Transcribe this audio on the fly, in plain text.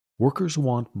Workers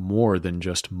want more than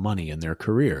just money in their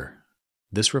career.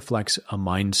 This reflects a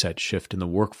mindset shift in the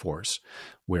workforce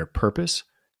where purpose,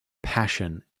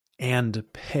 passion, and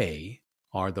pay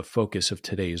are the focus of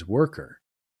today's worker,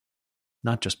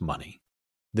 not just money.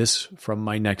 This from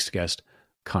my next guest,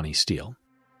 Connie Steele.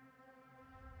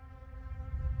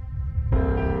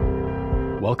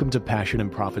 Welcome to Passion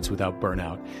and Profits Without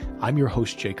Burnout. I'm your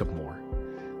host, Jacob Moore.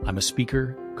 I'm a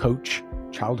speaker, coach,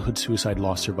 childhood suicide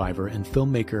loss survivor, and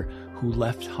filmmaker who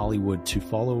left Hollywood to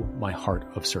follow my heart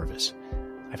of service.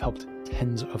 I've helped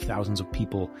tens of thousands of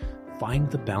people find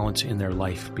the balance in their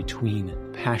life between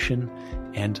passion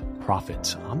and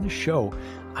profits. On the show,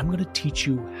 I'm going to teach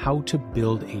you how to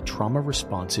build a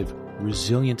trauma-responsive,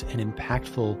 resilient, and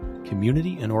impactful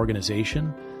community and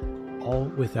organization, all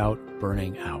without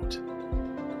burning out.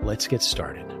 Let's get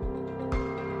started.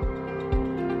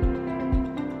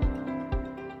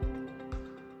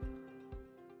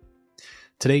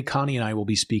 Today, Connie and I will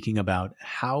be speaking about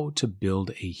how to build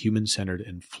a human-centered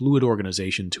and fluid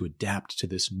organization to adapt to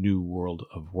this new world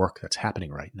of work that's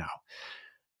happening right now.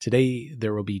 Today,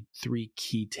 there will be 3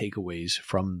 key takeaways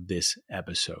from this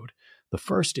episode. The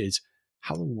first is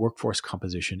how the workforce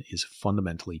composition is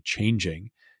fundamentally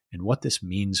changing and what this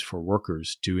means for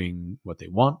workers doing what they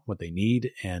want, what they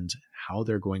need, and how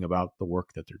they're going about the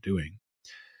work that they're doing.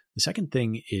 The second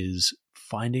thing is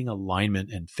finding alignment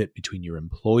and fit between your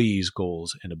employees'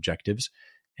 goals and objectives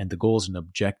and the goals and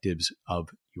objectives of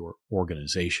your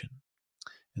organization.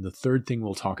 And the third thing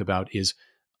we'll talk about is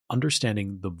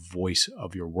understanding the voice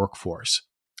of your workforce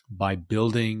by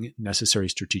building necessary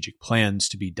strategic plans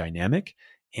to be dynamic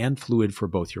and fluid for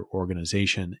both your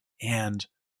organization and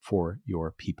for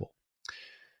your people.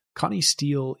 Connie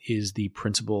Steele is the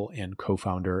principal and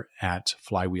co-founder at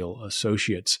Flywheel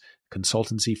Associates,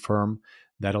 consultancy firm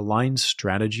that aligns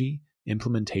strategy,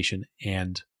 implementation,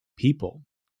 and people.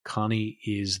 Connie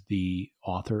is the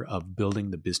author of Building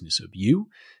the Business of You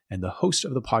and the host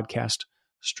of the podcast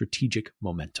Strategic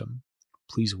Momentum.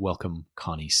 Please welcome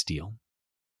Connie Steele.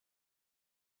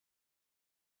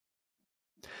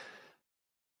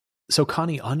 So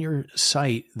Connie, on your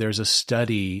site, there's a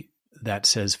study that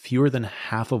says fewer than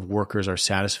half of workers are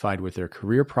satisfied with their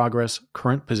career progress,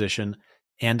 current position,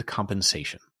 and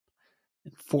compensation.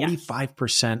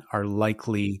 45% are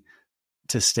likely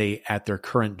to stay at their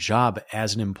current job.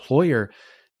 As an employer,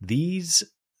 the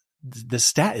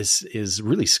stat is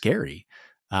really scary.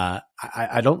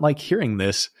 I don't like hearing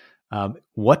this.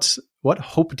 What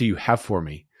hope do you have for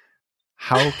me?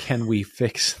 How can we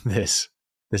fix this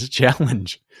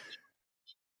challenge?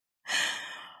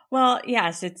 Well,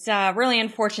 yes, it's really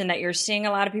unfortunate that you're seeing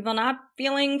a lot of people not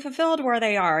feeling fulfilled where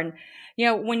they are. And,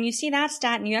 when you see that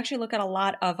stat and you actually look at a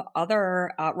lot of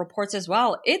other reports as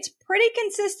well, it's pretty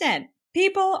consistent.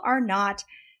 People are not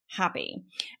happy.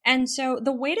 And so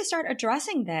the way to start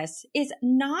addressing this is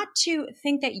not to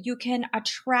think that you can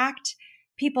attract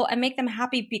people and make them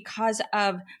happy because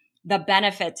of the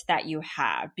benefits that you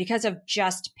have, because of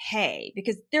just pay,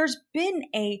 because there's been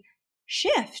a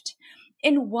shift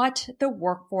in what the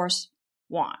workforce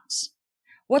wants.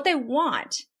 What they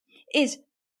want is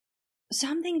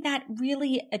something that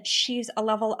really achieves a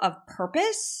level of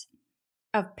purpose,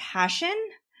 of passion,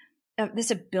 of this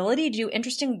ability to do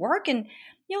interesting work. And,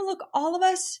 look, all of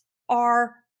us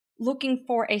are looking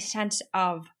for a sense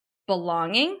of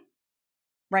belonging,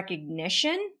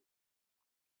 recognition,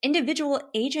 individual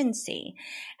agency.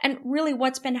 And really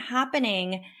what's been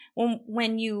happening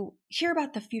when you hear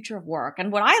about the future of work,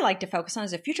 and what I like to focus on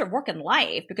is the future of work and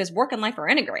life, because work and life are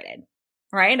integrated,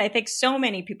 right? I think so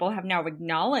many people have now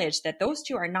acknowledged that those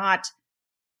two are not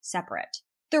separate.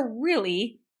 They're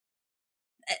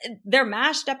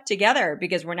mashed up together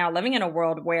because we're now living in a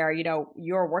world where,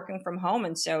 you're working from home.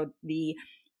 And so the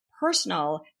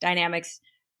personal dynamics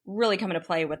really come into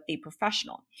play with the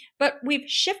professional. But we've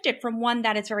shifted from one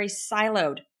that is very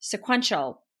siloed,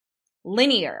 sequential,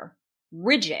 linear,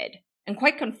 rigid, and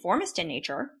quite conformist in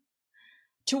nature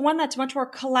to one that's much more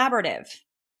collaborative,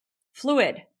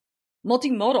 fluid,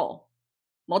 multimodal,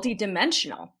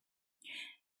 multidimensional.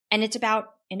 And it's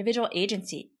about individual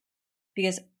agency,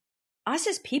 because us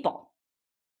as people,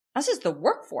 us as the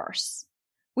workforce,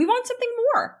 we want something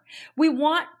more. We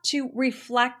want to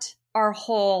reflect our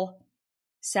whole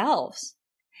selves.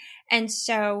 And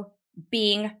so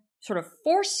being sort of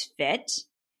force fit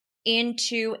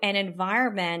into an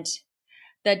environment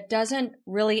that doesn't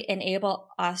really enable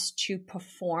us to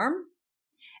perform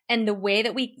in the way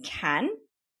that we can,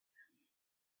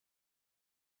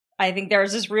 I think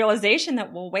there's this realization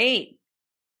that, well, wait,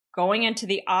 going into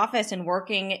the office and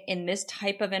working in this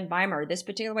type of environment, or this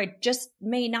particular way, just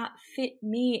may not fit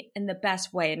me in the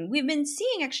best way. And we've been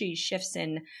seeing actually shifts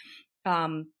in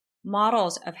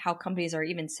models of how companies are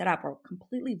even set up, or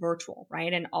completely virtual,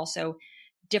 right? And also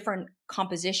different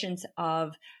compositions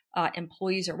of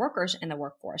employees or workers in the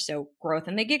workforce. So growth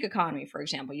in the gig economy, for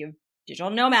example, you have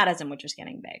digital nomadism, which is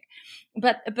getting big.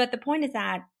 But the point is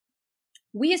that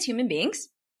we as human beings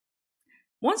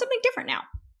want something different now.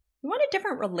 We want a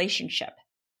different relationship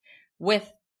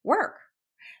with work,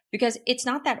 because it's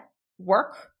not that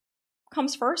work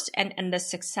comes first and the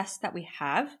success that we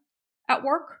have at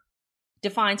work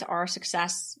defines our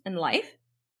success in life.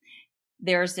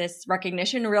 There's this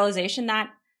recognition and realization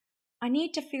that I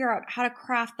need to figure out how to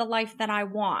craft the life that I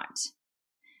want.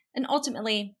 And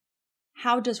ultimately,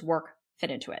 how does work fit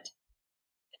into it?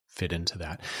 Fit into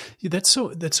that. That's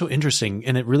so interesting.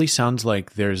 And it really sounds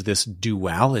like there's this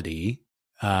duality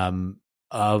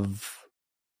of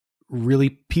really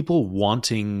people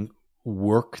wanting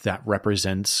work that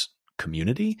represents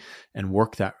community and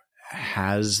work that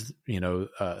has,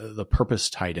 the purpose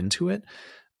tied into it.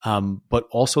 But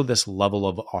also this level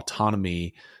of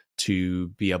autonomy to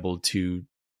be able to,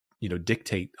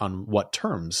 dictate on what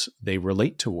terms they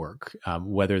relate to work,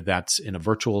 whether that's in a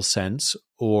virtual sense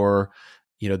or,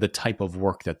 the type of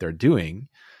work that they're doing.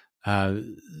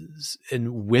 And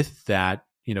with that,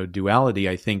 duality,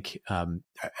 I think,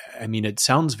 it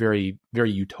sounds very,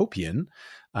 very utopian.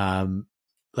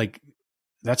 Like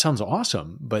that sounds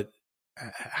awesome, but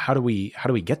how do we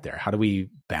get there? How do we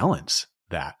balance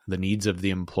that, the needs of the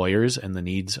employers and the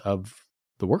needs of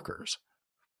the workers?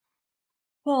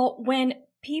 Well, when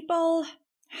people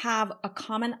have a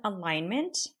common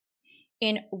alignment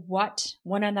in what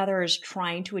one another is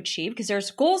trying to achieve, because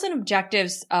there's goals and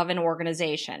objectives of an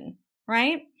organization,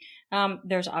 right?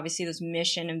 There's obviously those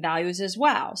mission and values as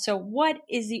well. So what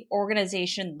is the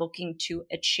organization looking to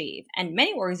achieve? And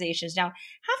many organizations now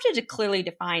have to clearly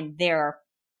define their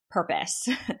purpose,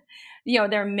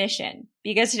 their mission,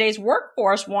 because today's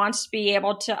workforce wants to be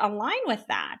able to align with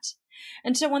that.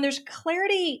 And so when there's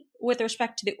clarity with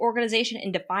respect to the organization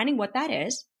in defining what that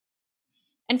is,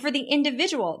 and for the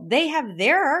individual, they have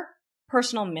their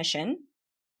personal mission,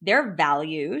 their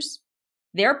values,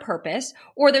 their purpose,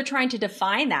 or they're trying to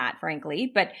define that,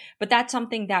 frankly. But that's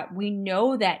something that we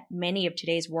know that many of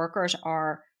today's workers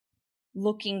are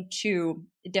looking to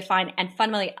define and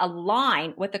fundamentally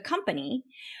align with the company.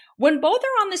 When both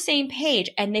are on the same page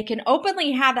and they can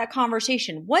openly have that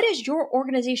conversation, what is your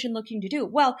organization looking to do?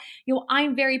 Well,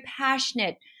 I'm very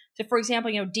passionate. So for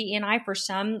example, DE&I for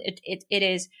some, it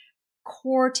is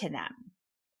core to them.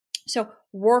 So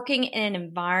working in an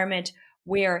environment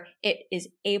where it is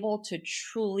able to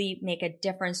truly make a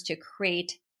difference to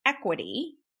create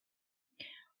equity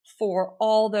for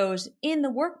all those in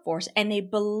the workforce, and they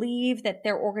believe that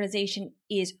their organization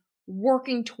is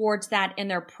working towards that in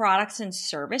their products and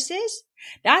services,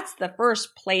 that's the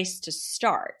first place to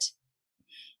start.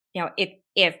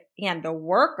 If the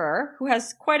worker, who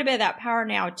has quite a bit of that power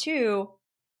now too,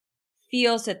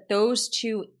 feels that those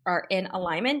two are in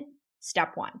alignment,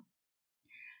 step one.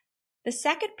 The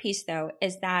second piece, though,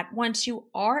 is that once you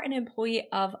are an employee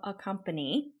of a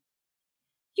company,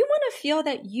 you want to feel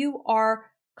that you are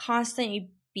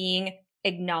constantly being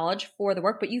acknowledged for the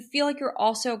work, but you feel like you're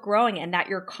also growing and that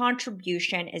your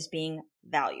contribution is being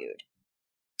valued.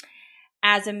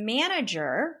 As a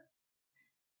manager,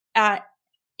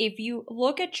 if you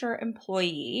look at your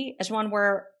employee as one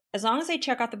where as long as they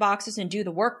check off the boxes and do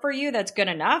the work for you, that's good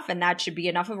enough, and that should be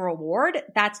enough of a reward,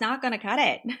 that's not going to cut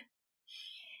it.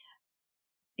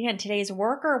 And today's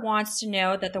worker wants to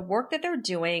know that the work that they're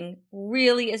doing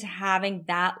really is having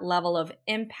that level of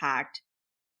impact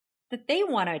that they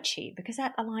want to achieve, because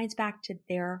that aligns back to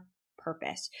their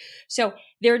purpose. So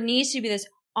there needs to be this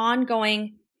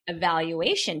ongoing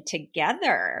evaluation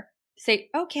together. Say,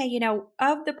 okay,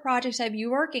 of the projects I've been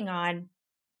working on,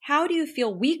 how do you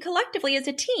feel we collectively as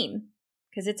a team?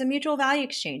 Because it's a mutual value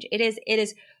exchange. It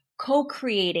is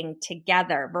co-creating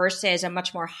together versus a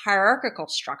much more hierarchical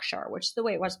structure, which is the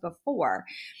way it was before.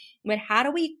 But how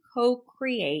do we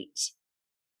co-create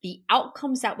the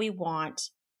outcomes that we want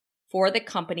for the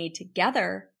company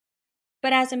together?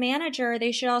 But as a manager,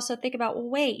 they should also think about,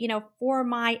 well, wait, for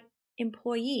my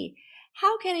employee,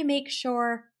 how can I make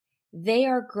sure they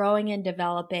are growing and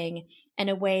developing in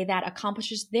a way that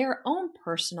accomplishes their own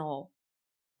personal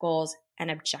goals and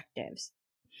objectives?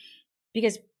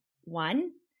 Because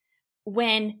one,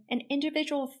 when an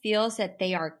individual feels that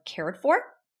they are cared for,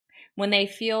 when they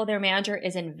feel their manager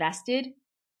is invested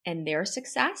in their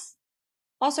success,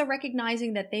 also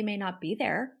recognizing that they may not be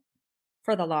there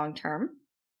for the long term,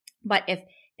 but if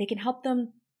They can help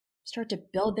them start to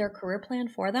build their career plan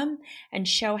for them and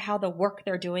show how the work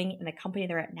they're doing in the company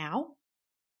they're at now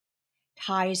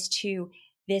ties to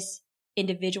this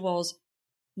individual's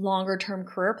longer term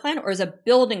career plan or is a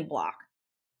building block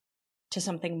to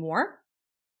something more.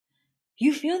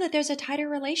 You feel that there's a tighter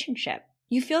relationship.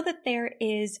 You feel that there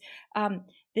is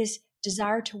this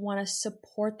desire to want to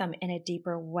support them in a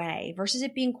deeper way versus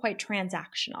it being quite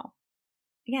transactional.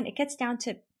 Again, it gets down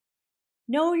to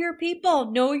know your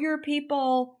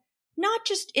people, not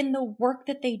just in the work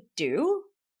that they do,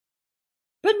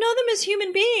 but know them as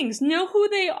human beings, know who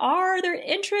they are, their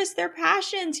interests, their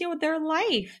passions, their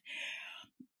life.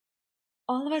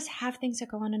 All of us have things that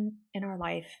go on in our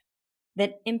life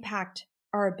that impact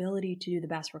our ability to do the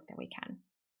best work that we can.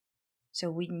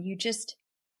 So when you just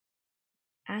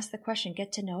ask the question,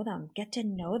 get to know them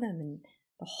and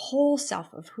the whole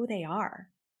self of who they are,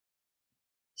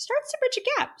 starts to bridge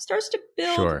a gap, starts to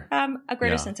build a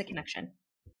greater sense of connection.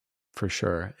 For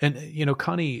sure. And,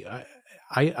 Connie,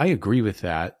 I agree with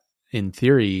that in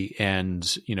theory.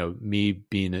 And, me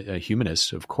being a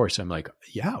humanist, of course, I'm like,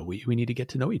 yeah, we need to get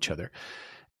to know each other.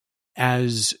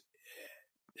 As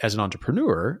an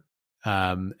entrepreneur,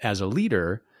 as a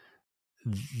leader,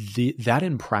 that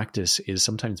in practice is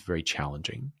sometimes very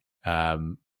challenging.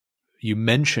 You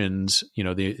mentioned,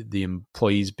 the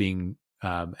employees being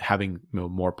having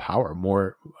more power,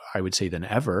 more, I would say, than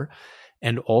ever,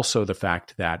 and also the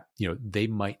fact that they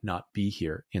might not be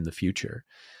here in the future.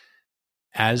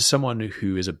 As someone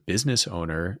who is a business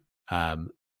owner,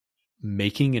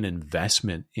 making an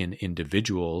investment in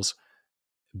individuals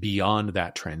beyond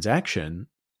that transaction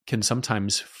can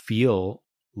sometimes feel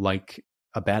like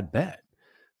a bad bet,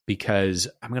 because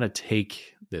I'm going to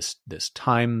take this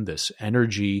time, this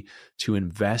energy to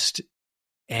invest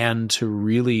and to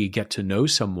really get to know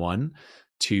someone,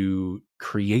 to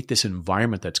create this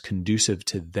environment that's conducive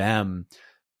to them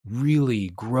really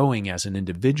growing as an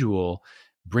individual,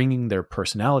 bringing their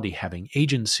personality, having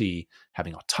agency,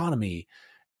 having autonomy,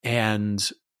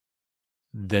 and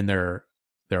then they're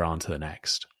on to the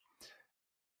next.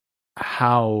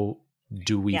 How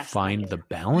do we find the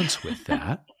balance with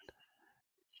that?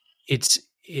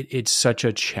 It's such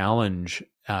a challenge.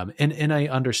 And I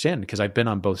understand because I've been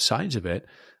on both sides of it.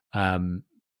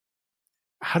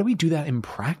 How do we do that in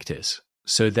practice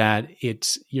so that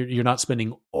you're not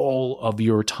spending all of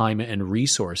your time and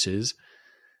resources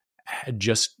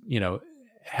just,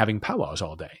 having powwows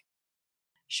all day?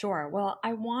 Sure. Well,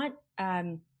 I want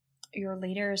your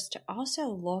leaders to also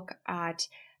look at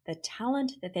the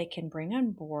talent that they can bring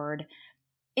on board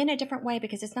in a different way,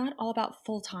 because it's not all about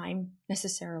full-time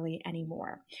necessarily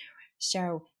anymore.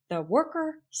 So the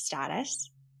worker status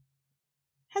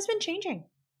has been changing.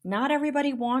 Not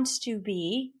everybody wants to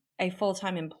be a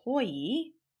full-time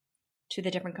employee to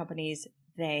the different companies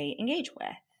they engage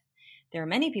with. There are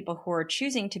many people who are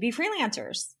choosing to be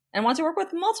freelancers and want to work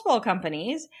with multiple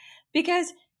companies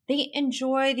because they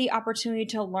enjoy the opportunity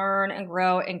to learn and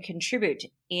grow and contribute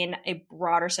in a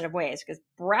broader set of ways, because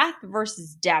breadth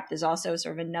versus depth is also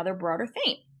sort of another broader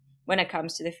theme when it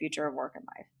comes to the future of work and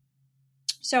life.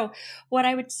 So what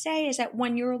I would say is that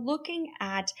when you're looking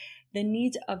at the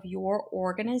needs of your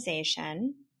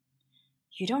organization,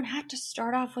 you don't have to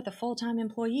start off with a full-time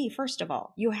employee. First of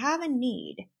all, you have a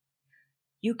need.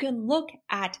 You can look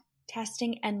at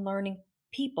testing and learning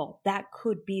people that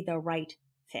could be the right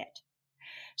fit.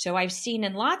 So I've seen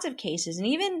in lots of cases, and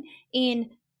even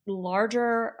in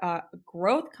larger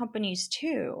growth companies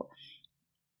too,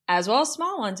 as well as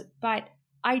small ones, but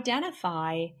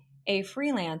identify a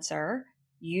freelancer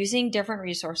using different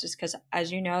resources, because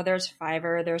as you know, there's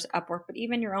Fiverr, there's Upwork, but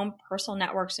even your own personal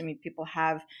networks. I mean, people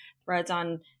have threads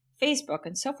on Facebook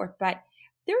and so forth, but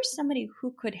there's somebody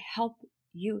who could help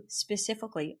you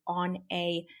specifically on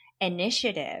a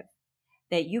initiative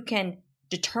that you can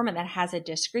determine that has a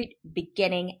discrete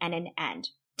beginning and an end,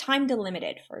 time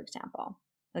delimited, for example.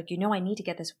 Like, I need to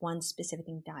get this one specific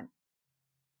thing done.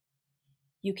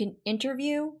 You can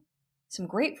interview some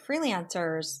great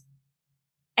freelancers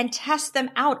and test them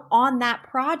out on that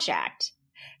project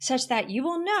such that you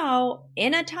will know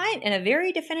in a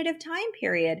very definitive time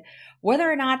period, whether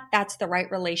or not that's the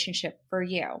right relationship for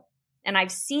you. And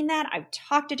I've seen that. I've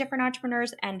talked to different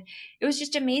entrepreneurs, and it was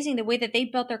just amazing. The way that they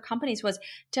built their companies was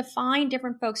to find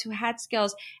different folks who had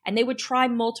skills, and they would try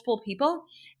multiple people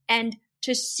and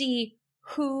to see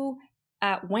who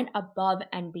went above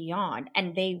and beyond.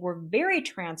 And they were very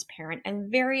transparent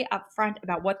and very upfront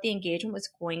about what the engagement was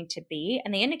going to be.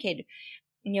 And they indicated,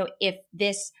 if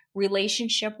this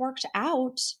relationship works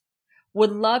out,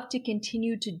 would love to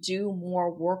continue to do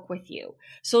more work with you.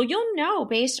 So you'll know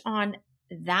based on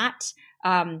that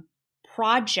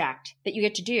project that you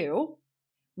get to do,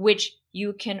 which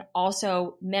you can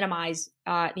also minimize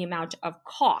the amount of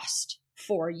cost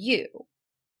for you.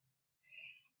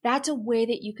 That's a way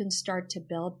that you can start to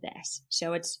build this.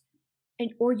 So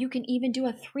or you can even do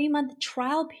a 3-month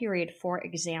trial period, for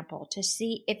example, to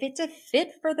see if it's a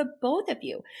fit for the both of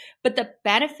you. But the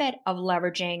benefit of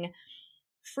leveraging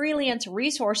freelance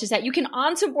resources that you can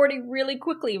onboard really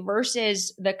quickly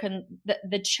versus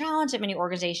the challenge that many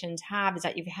organizations have is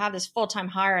that you have this full-time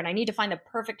hire and I need to find the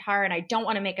perfect hire and I don't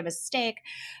want to make a mistake,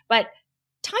 but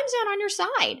time's not on your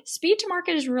side. Speed to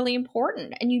market is really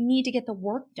important and you need to get the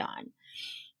work done.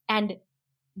 And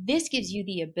this gives you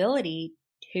the ability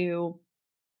to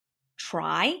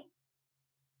try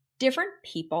different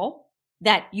people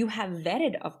that you have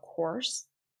vetted, of course,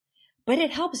 but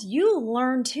it helps you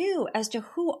learn too as to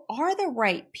who are the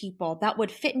right people that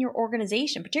would fit in your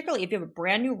organization, particularly if you have a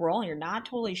brand new role and you're not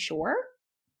totally sure.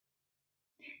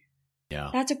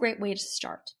 Yeah. That's a great way to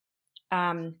start.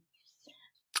 I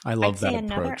love that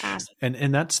approach.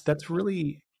 And that's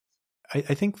really,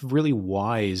 I think, really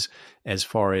wise as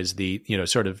far as the,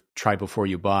 sort of try before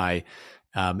you buy.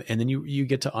 And then you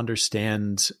get to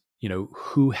understand,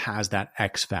 who has that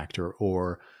X factor,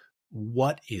 or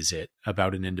what is it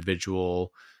about an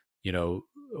individual,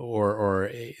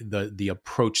 or the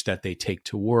approach that they take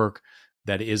to work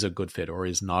that is a good fit or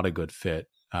is not a good fit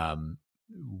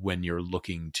when you're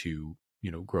looking to,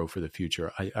 grow for the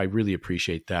future. I really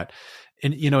appreciate that.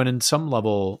 And, and in some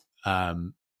level,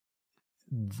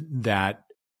 that,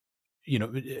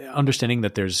 understanding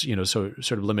that there's, so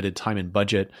sort of limited time and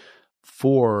budget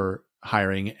for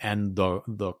hiring and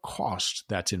the cost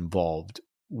that's involved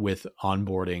with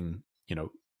onboarding,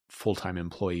 full-time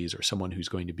employees or someone who's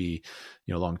going to be,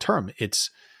 long-term. It's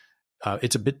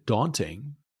a bit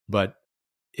daunting, but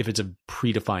if it's a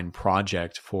predefined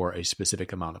project for a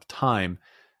specific amount of time,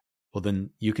 well, then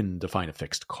you can define a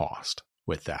fixed cost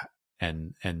with that.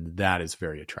 And that is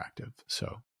very attractive.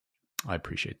 So I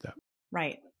appreciate that.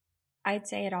 Right. I'd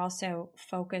say it also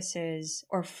focuses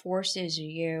or forces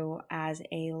you as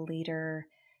a leader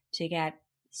to get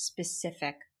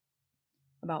specific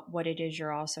about what it is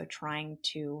you're also trying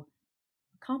to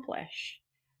accomplish.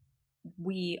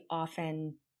 We're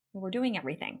doing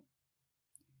everything.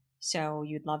 So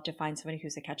you'd love to find somebody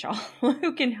who's a catch-all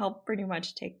who can help pretty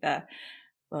much take the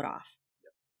load off.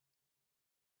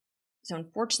 So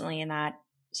unfortunately, in that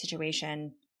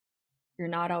situation, you're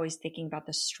not always thinking about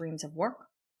the streams of work,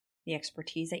 the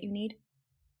expertise that you need.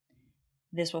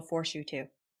 This will force you to.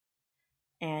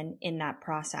 And in that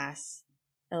process,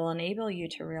 it'll enable you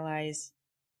to realize,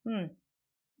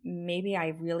 maybe I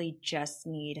really just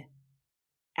need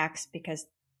X because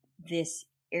this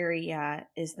area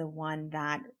is the one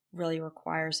that really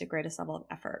requires the greatest level of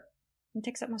effort and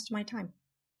takes up most of my time.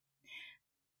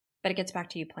 But it gets back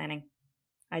to you planning.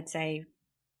 I'd say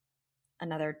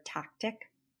another tactic,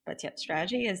 but yet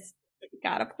strategy is you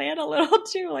got to plan a little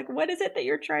too. Like, what is it that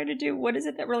you're trying to do? What is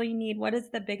it that really you need? What is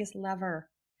the biggest lever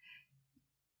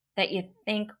that you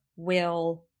think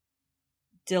will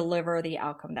deliver the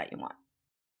outcome that you want?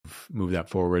 Move that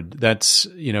forward. That's,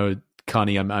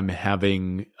 Connie, I'm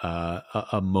having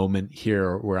a moment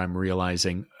here where I'm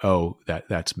realizing,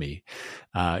 that's me.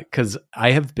 'Cause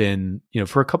I have been,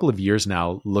 for a couple of years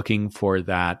now looking for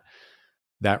that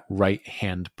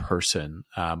right-hand person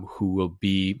who will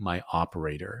be my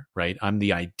operator, right? I'm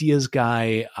the ideas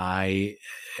guy. I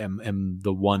am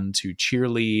the one to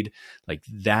cheerlead. Like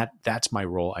that's my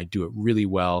role. I do it really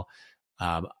well.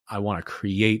 I want to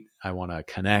create, I want to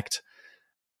connect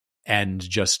and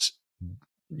just,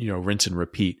 rinse and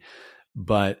repeat.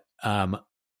 But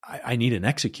I need an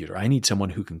executor. I need someone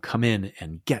who can come in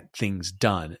and get things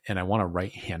done. And I want a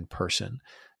right-hand person.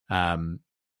 And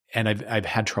I've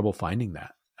had trouble finding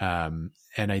that. And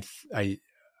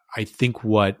I think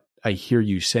what I hear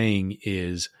you saying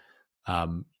is,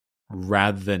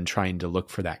 rather than trying to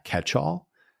look for that catch-all,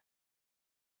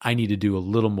 I need to do a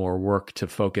little more work to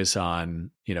focus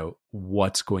on,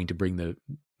 what's going to bring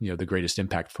the greatest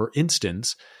impact. For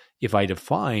instance, if I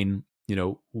define,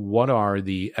 what are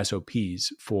the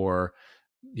SOPs for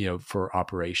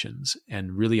operations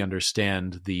and really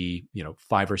understand the,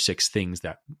 5 or 6 things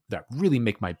that really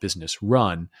make my business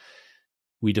run,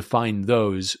 we define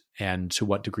those and to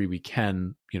what degree we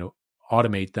can,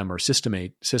 automate them or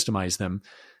systemize them.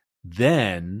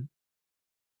 Then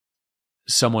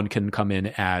someone can come in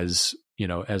as a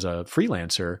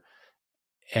freelancer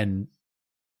and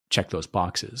check those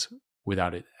boxes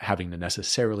without it having to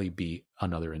necessarily be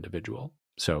another individual.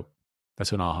 So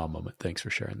that's an aha moment. Thanks for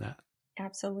sharing that.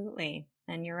 Absolutely.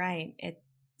 And you're right. It's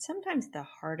sometimes the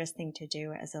hardest thing to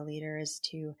do as a leader is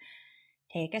to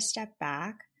take a step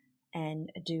back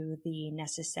and do the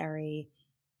necessary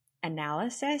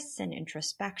analysis and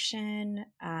introspection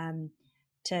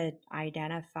to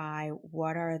identify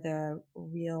what are the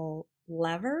real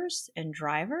levers and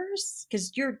drivers,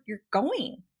 because you're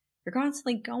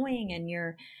constantly going, and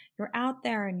you're out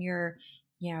there, and you're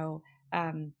you know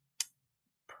um,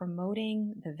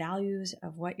 promoting the values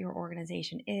of what your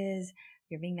organization is.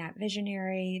 You're being that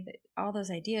visionary, all those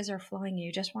ideas are flowing, and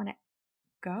you just want to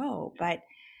go. But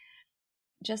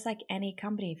just like any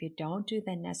company, if you don't do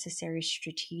the necessary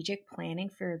strategic planning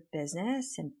for your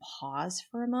business and pause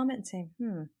for a moment and say,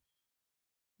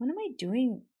 what am I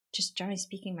doing, just generally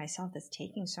speaking, myself, that's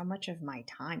taking so much of my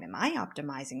time? Am I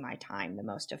optimizing my time the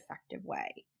most effective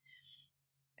way?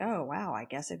 Oh, wow, I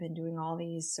guess I've been doing all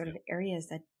these sort of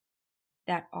areas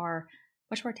that are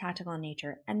much more tactical in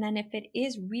nature. And then if it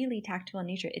is really tactical in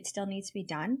nature, it still needs to be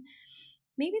done.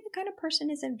 Maybe the kind of person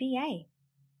is a VA.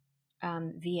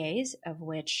 VAs, of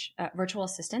which virtual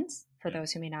assistants, for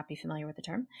those who may not be familiar with the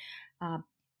term,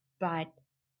 but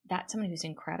that's someone who's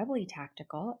incredibly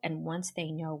tactical. And once they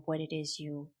know what it is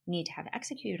you need to have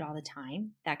executed all the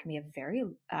time, that can be a very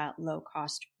low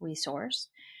cost resource.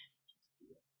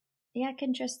 Yeah,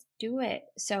 can just do it.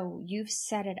 So you've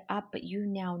set it up, but you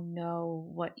now know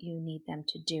what you need them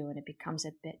to do, and it becomes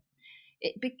a bit.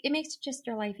 It makes just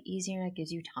your life easier, and it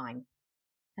gives you time.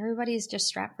 Everybody's just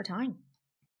strapped for time.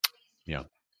 Yeah.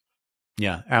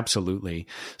 Yeah, absolutely.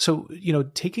 So,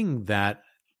 taking that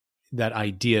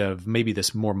idea of maybe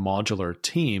this more modular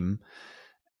team,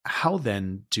 how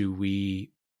then do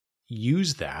we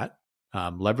use that,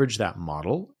 leverage that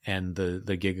model and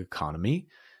the gig economy,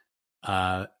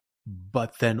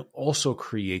 but then also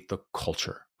create the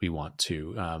culture we want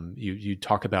to? You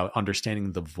talk about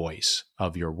understanding the voice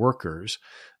of your workers.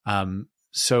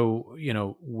 So,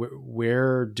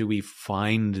 where do we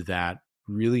find that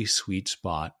really sweet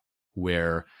spot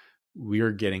where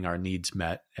we're getting our needs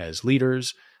met as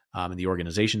leaders, and the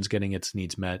organization's getting its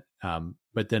needs met,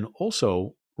 but then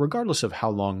also, regardless of how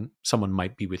long someone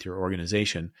might be with your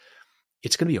organization,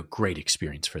 it's going to be a great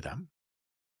experience for them?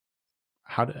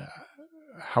 How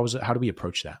do we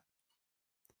approach that?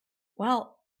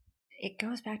 Well, it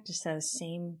goes back to those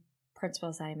same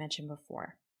principles that I mentioned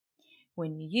before.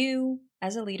 When you,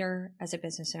 as a leader, as a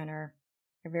business owner,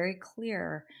 are very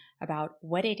clear about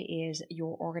what it is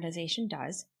your organization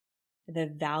does, the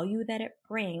value that it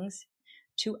brings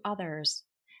to others,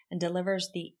 and delivers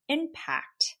the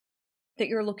impact that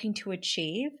you're looking to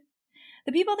achieve,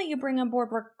 the people that you bring on board,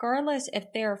 regardless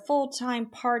if they're full-time,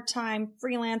 part-time,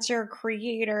 freelancer,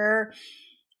 creator,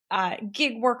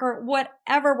 gig worker,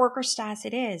 whatever worker status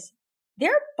it is,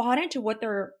 they're bought into what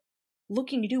they're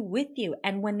looking to do with you.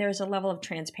 And when there's a level of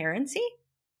transparency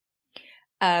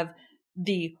of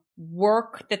the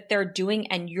work that they're doing,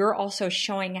 and you're also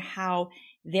showing how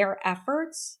their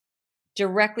efforts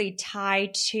directly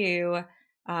tie to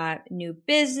new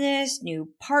business, new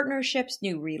partnerships,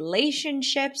 new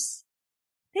relationships,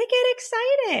 they get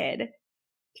excited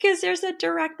because there's a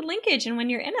direct linkage. And when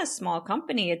you're in a small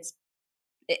company,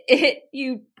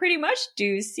 you pretty much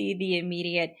do see the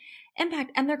immediate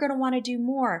impact, and they're going to want to do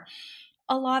more.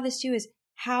 A lot of this too is,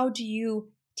 how do you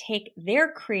take their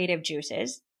creative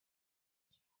juices,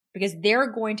 because they're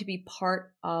going to be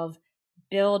part of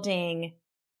building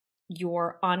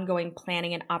your ongoing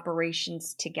planning and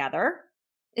operations together.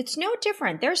 It's no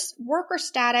different. Their worker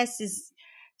status is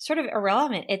sort of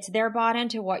irrelevant. It's they're bought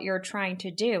into what you're trying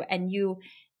to do, and you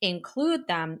include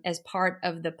them as part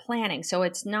of the planning. So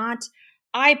it's not,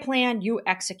 I plan, you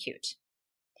execute.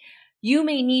 You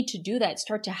may need to do that,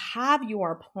 start to have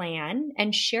your plan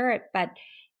and share it. But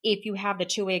if you have the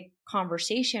two-way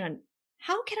conversation on,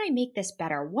 how can I make this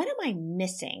better? What am I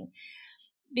missing?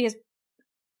 Because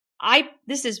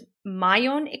this is my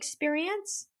own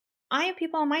experience. I have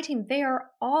people on my team, they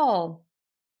are all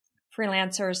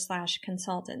freelancers /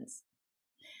 consultants.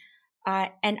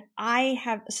 And I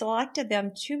have selected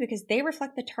them too because they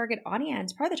reflect the target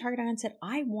audience, part of the target audience that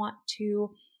I want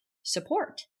to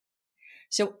support.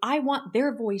 So I want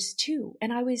their voice too.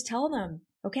 And I always tell them,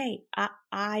 okay,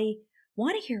 I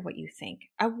want to hear what you think.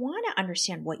 I want to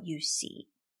understand what you see.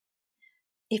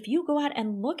 If you go out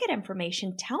and look at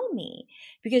information, tell me,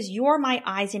 because you're my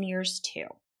eyes and ears too.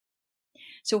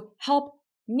 So help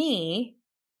me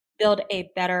build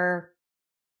a better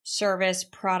service,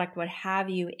 product, what have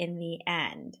you in the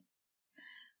end.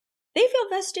 They feel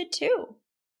vested too.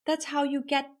 That's how you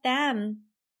get them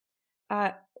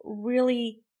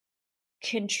really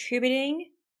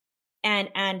contributing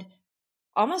and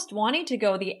almost wanting to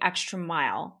go the extra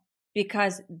mile,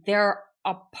 because they're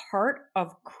a part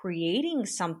of creating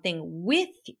something with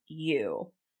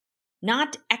you.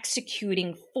 not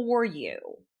executing for you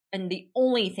and the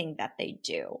only thing that they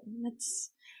do. That's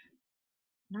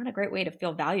not a great way to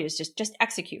feel valued, is just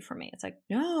execute for me. It's like,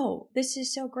 no, this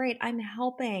is so great. I'm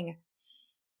helping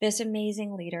this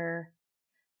amazing leader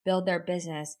build their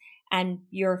business, and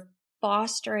you're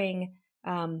fostering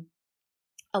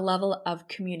a level of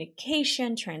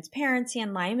communication, transparency,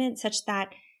 and alignment such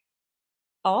that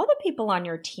all the people on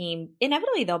your team,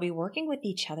 inevitably they'll be working with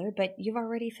each other, but you've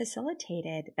already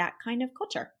facilitated that kind of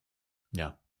culture.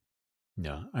 Yeah.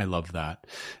 Yeah, I love that.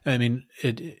 I mean,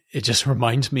 it just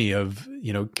reminds me of,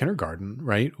 kindergarten,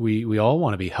 right? We all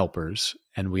want to be helpers,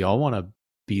 and we all want to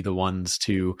be the ones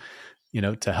to,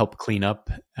 to help clean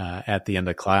up at the end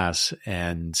of class.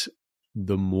 And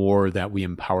the more that we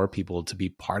empower people to be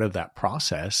part of that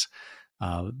process,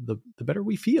 the better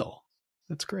we feel.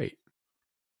 That's great.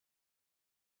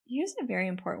 You used a very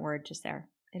important word just there.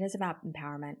 It is about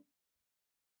empowerment.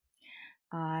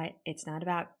 It's not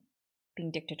about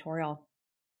being dictatorial.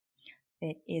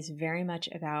 It is very much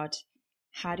about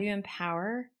how do you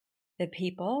empower the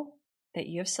people that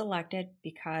you have selected,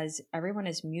 because everyone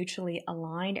is mutually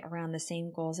aligned around the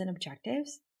same goals and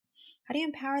objectives. How do you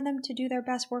empower them to do their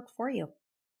best work for you?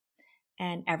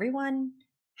 And everyone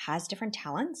has different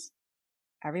talents.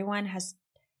 Everyone has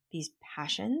these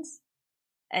passions,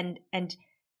 and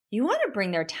you want to bring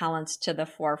their talents to the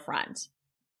forefront.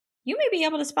 You may be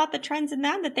able to spot the trends in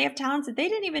them, that they have talents that they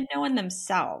didn't even know in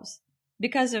themselves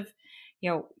because of,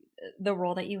 the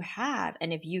role that you have.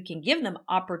 And if you can give them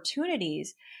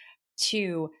opportunities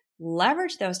to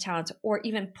leverage those talents, or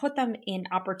even put them in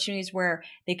opportunities where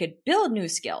they could build new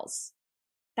skills,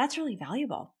 that's really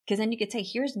valuable, because then you could say,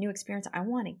 here's a new experience I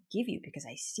want to give you because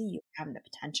I see you having the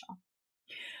potential.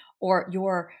 Or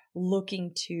you're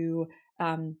looking to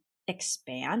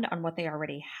expand on what they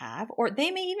already have, or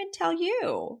they may even tell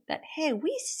you that, hey,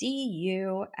 we see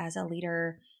you as a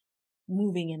leader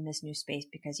moving in this new space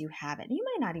because you have it. You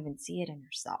might not even see it in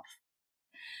yourself.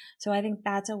 So I think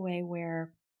that's a way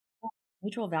where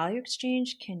mutual value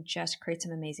exchange can just create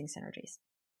some amazing synergies.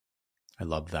 I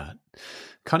love that.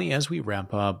 Connie, as we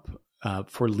wrap up,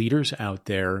 for leaders out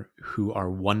there who are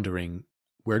wondering,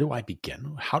 where do I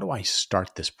begin? How do I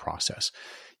start this process?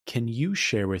 Can you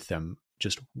share with them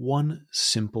just one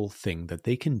simple thing that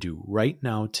they can do right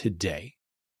now today?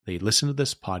 They listen to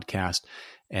this podcast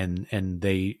and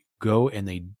they go and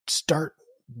they start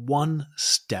one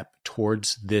step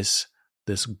towards this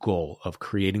goal of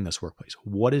creating this workplace.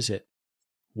 What is it?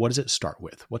 What does it start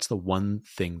with? What's the one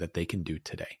thing that they can do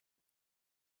today?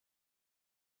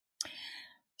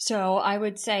 So I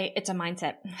would say it's a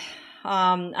mindset.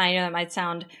 I know that might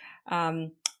sound,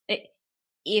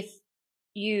 if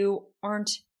you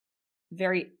aren't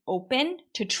very open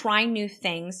to trying new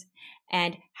things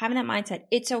and having that mindset,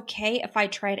 it's okay if I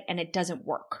try it and it doesn't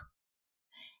work.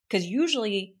 Because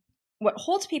usually what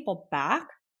holds people back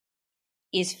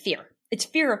is fear. It's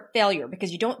fear of failure,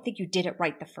 because you don't think you did it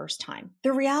right the first time.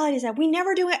 The reality is that we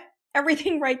never do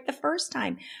everything right the first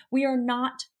time. We are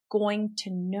not going to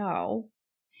know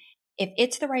if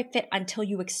it's the right fit until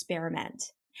you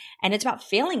experiment. And it's about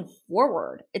failing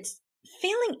forward.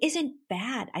 Failing isn't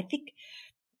bad. I think,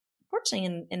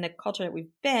 fortunately, in the culture that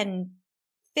we've been,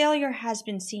 failure has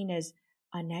been seen as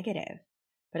a negative.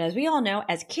 But as we all know,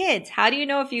 as kids, how do you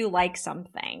know if you like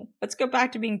something? Let's go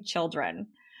back to being children.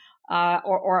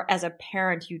 Or as a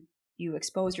parent, you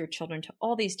expose your children to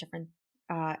all these different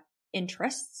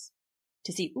interests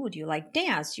to see, do you like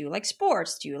dance? Do you like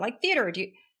sports? Do you like theater?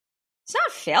 It's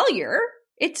not failure.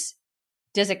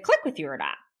 Does it click with you or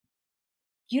not?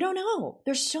 You don't know.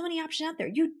 There's so many options out there.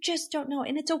 You just don't know.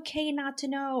 And it's okay not to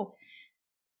know.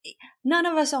 None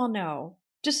of us all know.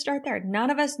 Just start there. None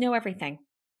of us know everything.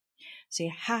 So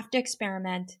you have to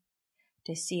experiment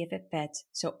to see if it fits.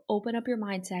 So open up your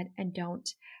mindset and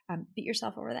don't beat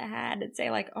yourself over the head and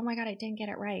say like, oh my God, I didn't get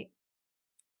it right.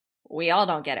 We all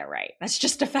don't get it right. That's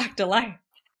just a fact of life.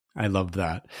 I love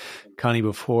that. Connie,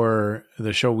 before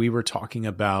the show, we were talking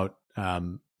about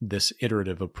this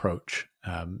iterative approach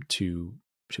to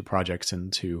projects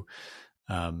and to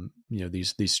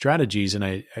these strategies, and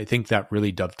I think that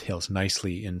really dovetails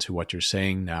nicely into what you're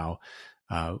saying now,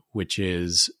 which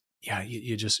is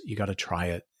you got to try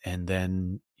it, and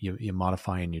then you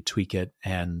modify and you tweak it,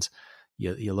 and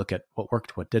you look at what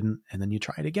worked, what didn't, and then you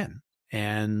try it again,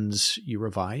 and you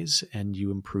revise and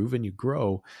you improve and you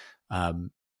grow.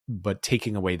 But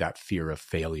taking away that fear of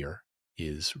failure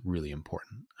is really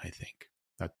important, I think.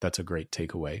 That's a great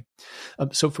takeaway.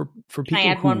 So for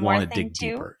people who want to dig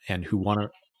deeper and who want to,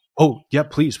 oh yeah,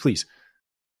 please.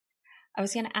 I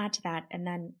was going to add to that. And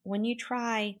then when you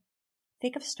try,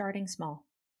 think of starting small.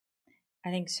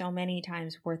 I think so many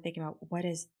times we're thinking about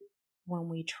when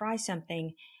we try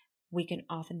something, we can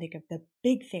often think of the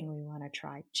big thing we want to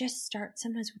try. Just start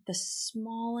sometimes with the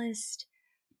smallest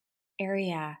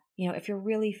area. If you're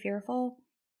really fearful,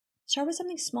 start with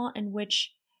something small in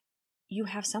which you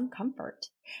have some comfort,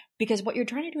 because what you're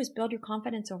trying to do is build your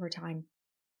confidence over time.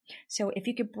 So if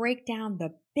you could break down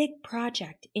the big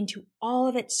project into all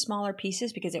of its smaller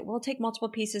pieces, because it will take multiple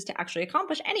pieces to actually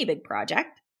accomplish any big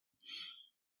project,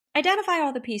 identify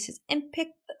all the pieces and pick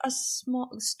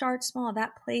start small,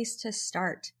 that place to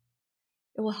start.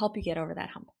 It will help you get over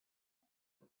that hump.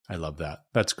 I love that.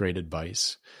 That's great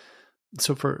advice.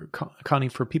 So for Connie,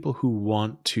 for people who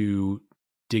want to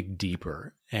dig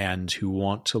deeper and who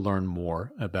want to learn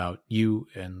more about you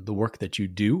and the work that you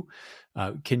do,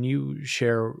 can you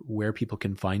share where people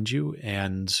can find you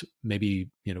and maybe,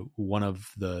 one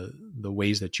of the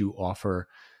ways that you offer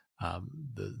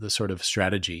the sort of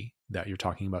strategy that you're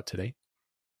talking about today?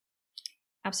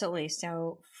 Absolutely.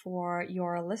 So for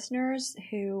your listeners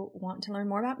who want to learn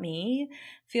more about me,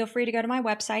 feel free to go to my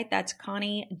website. That's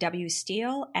Connie W.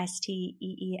 Steele,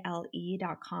 Steele.com,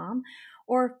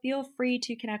 or feel free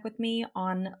to connect with me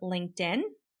on LinkedIn.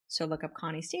 So look up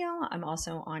Connie Steele. I'm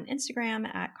also on Instagram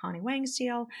at Connie Wang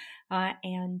Steele.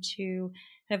 And to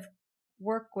have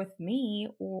work with me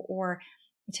or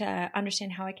to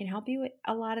understand how I can help you,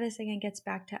 a lot of this again gets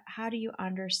back to how do you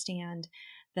understand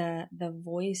the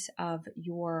voice of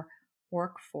your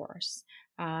workforce,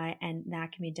 and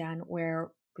that can be done where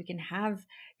we can have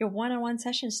your one-on-one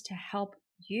sessions to help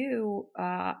you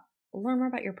learn more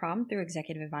about your problem through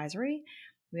executive advisory.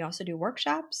 We also do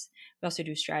workshops. We also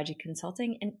do strategy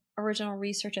consulting and original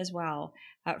research as well.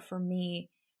 For me,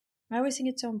 I always think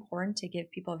it's so important to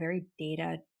give people a very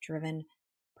data-driven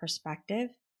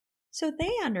perspective so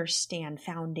they understand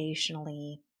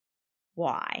foundationally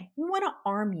why. We want to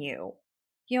arm you,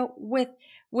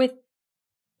 with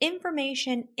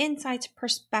information, insights,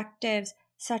 perspectives,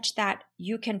 such that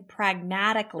you can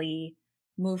pragmatically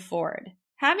move forward.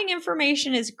 Having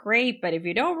information is great, but if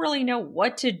you don't really know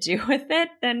what to do with it,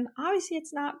 then obviously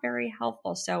it's not very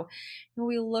helpful. So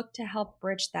we look to help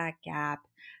bridge that gap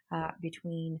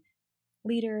between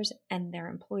leaders and their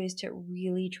employees to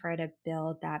really try to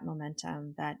build that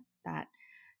momentum that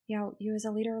you as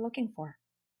a leader are looking for.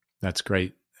 That's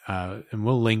great. And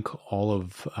we'll link all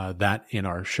of that in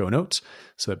our show notes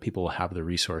so that people will have the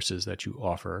resources that you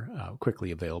offer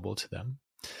quickly available to them.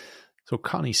 So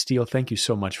Connie Steele, thank you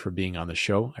so much for being on the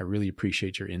show. I really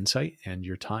appreciate your insight and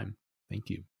your time. Thank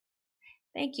you.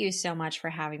 Thank you so much for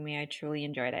having me. I truly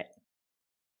enjoyed it.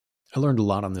 I learned a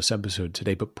lot on this episode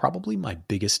today, but probably my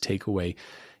biggest takeaway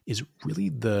is really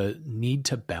the need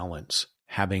to balance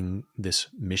having this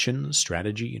mission,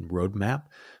 strategy, and roadmap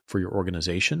for your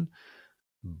organization,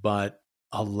 but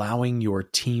allowing your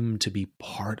team to be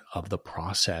part of the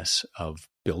process of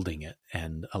building it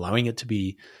and allowing it to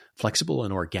be flexible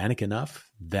and organic enough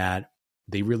that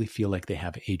they really feel like they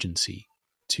have agency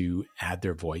to add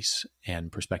their voice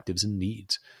and perspectives and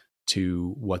needs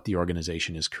to what the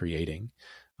organization is creating.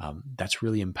 That's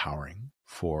really empowering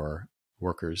for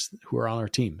workers who are on our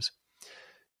teams.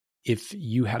 If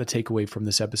you had a takeaway from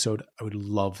this episode, I would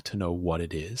love to know what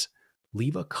it is.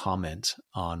 Leave a comment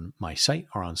on my site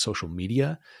or on social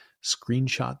media,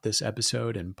 screenshot this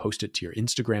episode and post it to your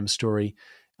Instagram story,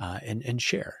 and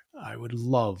share. I would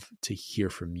love to hear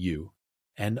from you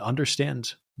and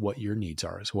understand what your needs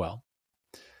are as well.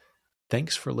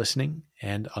 Thanks for listening,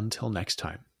 and until next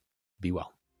time, be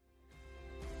well.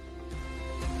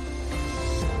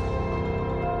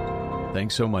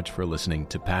 Thanks so much for listening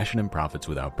to Passion and Profits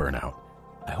Without Burnout.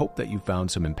 I hope that you found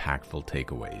some impactful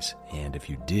takeaways, and if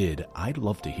you did, I'd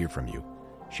love to hear from you.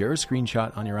 Share a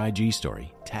screenshot on your IG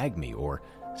story, tag me, or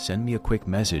send me a quick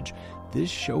message. This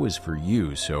show is for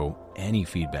you, so any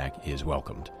feedback is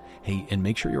welcomed. Hey, and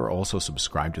make sure you're also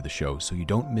subscribed to the show so you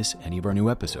don't miss any of our new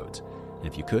episodes. And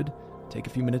if you could, take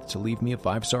a few minutes to leave me a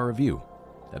 5-star review.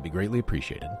 That'd be greatly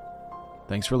appreciated.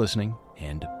 Thanks for listening,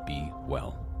 and be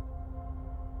well.